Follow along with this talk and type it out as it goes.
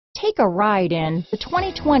Take a ride in the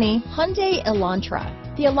 2020 Hyundai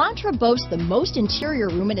Elantra. The Elantra boasts the most interior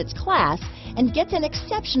room in its class and gets an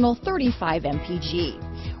exceptional 35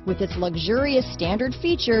 mpg. With its luxurious standard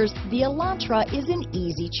features, the Elantra is an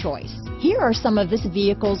easy choice. Here are some of this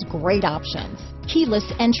vehicle's great options: keyless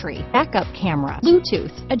entry, backup camera,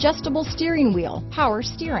 Bluetooth, adjustable steering wheel, power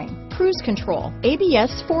steering, cruise control,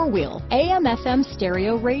 ABS 4-wheel, AM/FM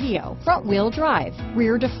stereo radio, front wheel drive,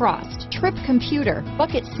 rear defrost, trip computer,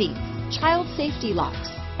 bucket seats, child safety locks,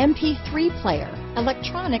 MP3 player,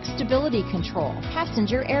 electronic stability control,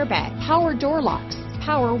 passenger airbag, power door locks,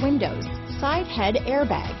 power windows, side head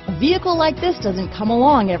airbag. A vehicle like this doesn't come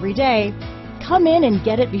along every day. Come in and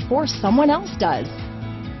get it before someone else does.